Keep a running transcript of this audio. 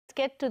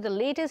Get to the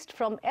latest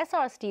from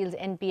Essar Steel's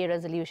NPA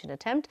resolution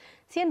attempt.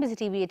 CNBC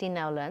TV-18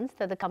 now learns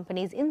that the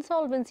company's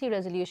insolvency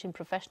resolution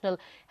professional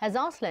has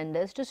asked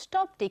lenders to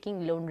stop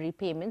taking loan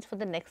repayments for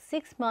the next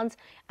 6 months,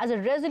 as a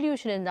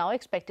resolution is now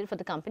expected for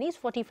the company's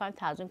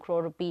 45,000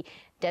 crore rupee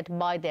debt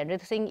by then.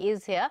 Ritu Singh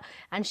is here,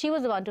 and she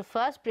was the one to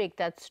first break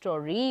that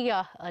story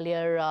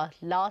earlier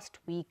last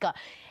week.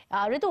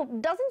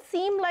 Ritu, doesn't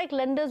seem like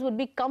lenders would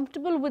be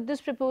comfortable with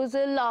this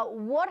proposal.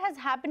 What has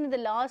happened in the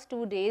last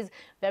 2 days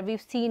where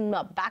we've seen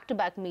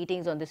back-to-back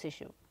meetings on this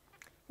issue?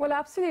 Well,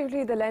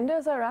 absolutely. The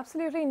lenders are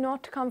absolutely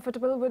not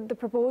comfortable with the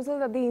proposal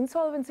that the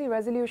insolvency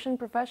resolution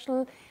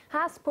professional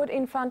has put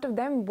in front of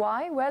them.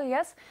 Why? Well,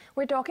 yes,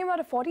 we're talking about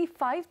a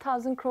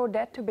 45,000 crore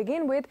debt to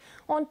begin with.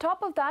 On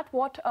top of that,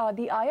 what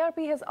the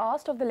IRP has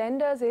asked of the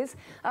lenders is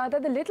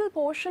that the little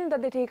portion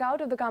that they take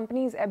out of the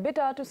company's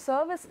EBITDA to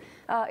service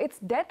its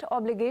debt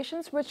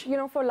obligations, which,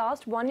 for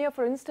last 1 year,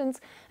 for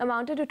instance,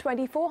 amounted to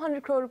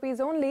 2,400 crore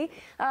rupees only,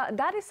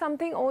 that is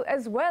something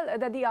as well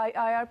that the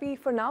IRP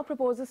for now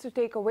proposes to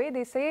take away.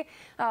 They say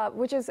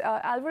which is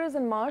Alvarez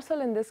and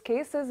Marcel in this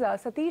case, is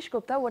Satish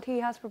Gupta. What he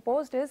has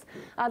proposed is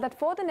that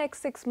for the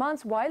next 6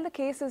 months, while the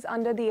case is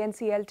under the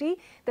NCLT,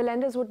 the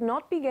lenders would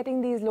not be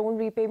getting these loan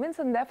repayments,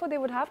 and therefore they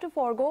would have to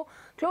forego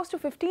close to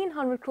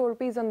 1,500 crore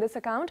rupees on this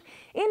account.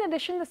 In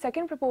addition, the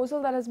second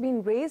proposal that has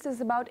been raised is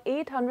about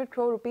 800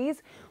 crore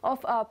rupees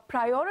of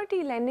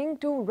priority lending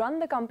to run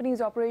the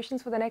company's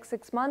operations for the next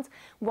 6 months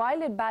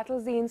while it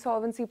battles the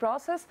insolvency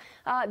process.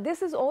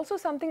 This is also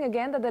something,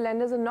 again, that the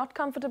lenders are not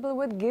comfortable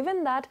with,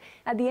 given that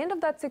at the end of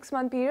that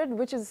 6-month period,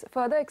 which is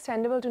further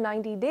extendable to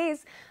 90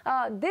 days,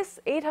 this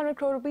 800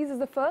 crore rupees is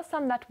the first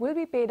sum that will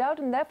be paid out,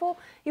 and therefore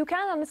you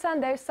can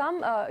understand there's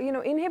some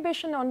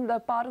inhibition on the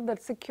part of the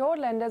secured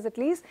lenders. At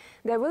least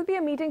there will be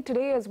a meeting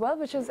today as well,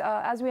 which is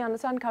as we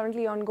understand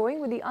currently ongoing,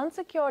 with the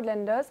unsecured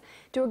lenders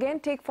to again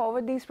take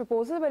forward these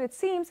proposals. But it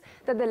seems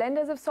that the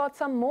lenders have sought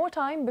some more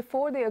time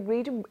before they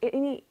agree to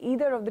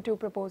either of the two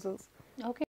proposals. Okay.